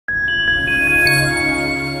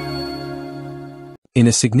In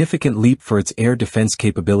a significant leap for its air defense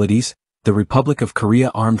capabilities, the Republic of Korea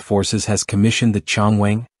Armed Forces has commissioned the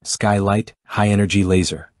Cheongwang Skylight High-Energy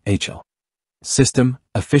Laser (HL) system,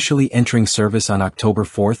 officially entering service on October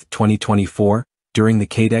 4, 2024, during the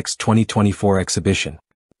KADEX 2024 exhibition.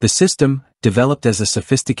 The system, developed as a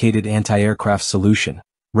sophisticated anti-aircraft solution,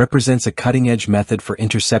 represents a cutting-edge method for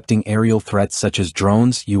intercepting aerial threats such as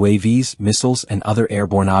drones, UAVs, missiles, and other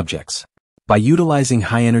airborne objects. By utilizing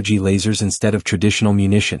high-energy lasers instead of traditional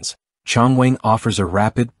munitions, Cheongwang offers a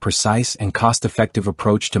rapid, precise, and cost-effective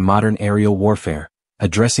approach to modern aerial warfare,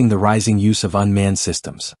 addressing the rising use of unmanned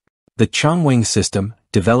systems. The Cheongwang system,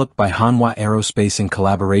 developed by Hanwha Aerospace in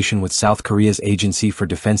collaboration with South Korea's Agency for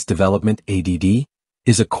Defense Development (ADD),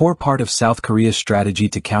 is a core part of South Korea's strategy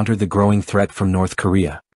to counter the growing threat from North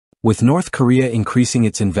Korea. With North Korea increasing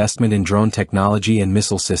its investment in drone technology and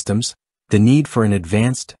missile systems, the need for an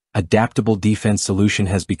advanced, adaptable defense solution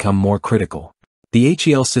has become more critical. The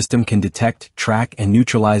HEL system can detect, track, and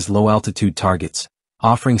neutralize low-altitude targets,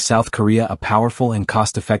 offering South Korea a powerful and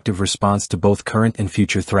cost-effective response to both current and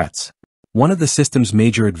future threats. One of the system's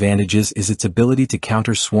major advantages is its ability to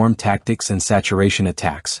counter swarm tactics and saturation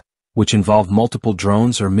attacks, which involve multiple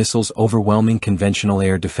drones or missiles overwhelming conventional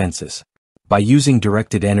air defenses. By using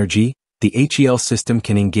directed energy, the HEL system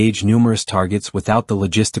can engage numerous targets without the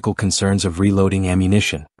logistical concerns of reloading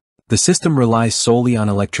ammunition. The system relies solely on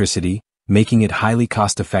electricity, making it highly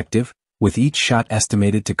cost-effective, with each shot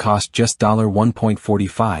estimated to cost just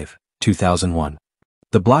 $1.45, 2001.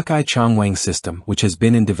 The Block I Cheongwang system, which has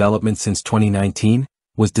been in development since 2019,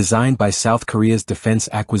 was designed by South Korea's Defense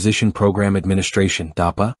Acquisition Program Administration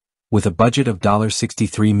 (DAPA), with a budget of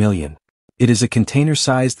 $63 million. It is a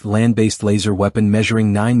container-sized land-based laser weapon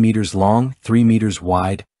measuring 9 meters long, 3 meters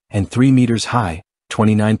wide, and 3 meters high,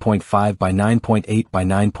 29.5 by 9.8 by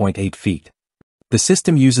 9.8 feet. The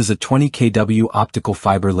system uses a 20 kW optical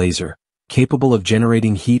fiber laser, capable of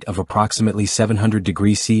generating heat of approximately 700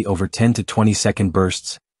 degrees C over 10 to 20 second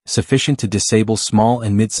bursts, sufficient to disable small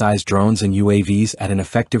and mid-sized drones and UAVs at an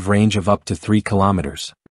effective range of up to 3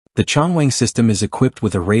 kilometers. The Cheongwang system is equipped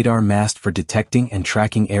with a radar mast for detecting and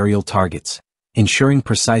tracking aerial targets, ensuring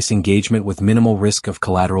precise engagement with minimal risk of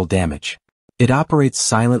collateral damage. It operates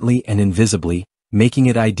silently and invisibly, making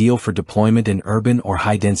it ideal for deployment in urban or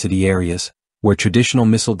high-density areas, where traditional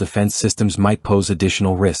missile defense systems might pose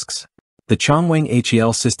additional risks. The Cheongwang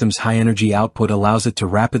HEL system's high-energy output allows it to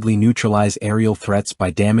rapidly neutralize aerial threats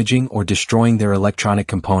by damaging or destroying their electronic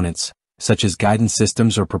components, such as guidance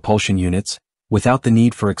systems or propulsion units, without the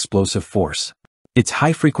need for explosive force. Its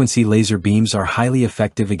high-frequency laser beams are highly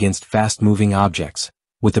effective against fast-moving objects,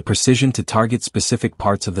 with the precision to target specific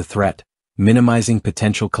parts of the threat, minimizing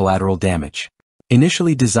potential collateral damage.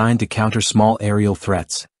 Initially designed to counter small aerial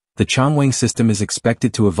threats, the Cheongwang system is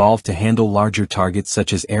expected to evolve to handle larger targets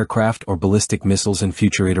such as aircraft or ballistic missiles in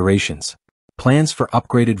future iterations. Plans for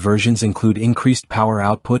upgraded versions include increased power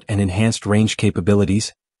output and enhanced range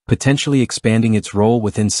capabilities, potentially expanding its role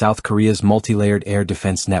within South Korea's multi-layered air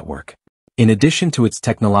defense network. In addition to its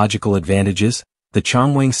technological advantages, the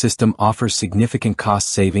Cheongwang system offers significant cost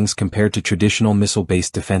savings compared to traditional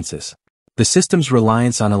missile-based defenses. The system's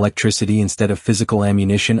reliance on electricity instead of physical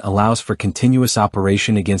ammunition allows for continuous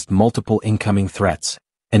operation against multiple incoming threats,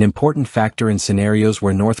 an important factor in scenarios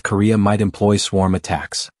where North Korea might employ swarm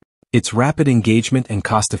attacks. Its rapid engagement and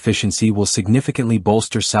cost efficiency will significantly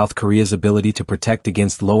bolster South Korea's ability to protect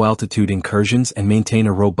against low-altitude incursions and maintain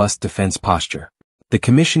a robust defense posture. The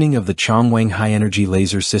commissioning of the Cheongwang high-energy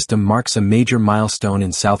laser system marks a major milestone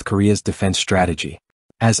in South Korea's defense strategy.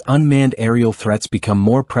 As unmanned aerial threats become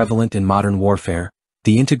more prevalent in modern warfare,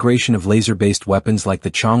 the integration of laser-based weapons like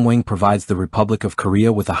the Cheongwang provides the Republic of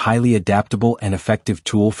Korea with a highly adaptable and effective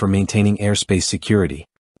tool for maintaining airspace security.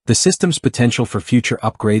 The system's potential for future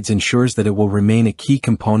upgrades ensures that it will remain a key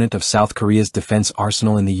component of South Korea's defense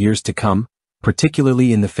arsenal in the years to come,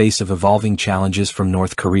 particularly in the face of evolving challenges from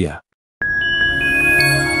North Korea.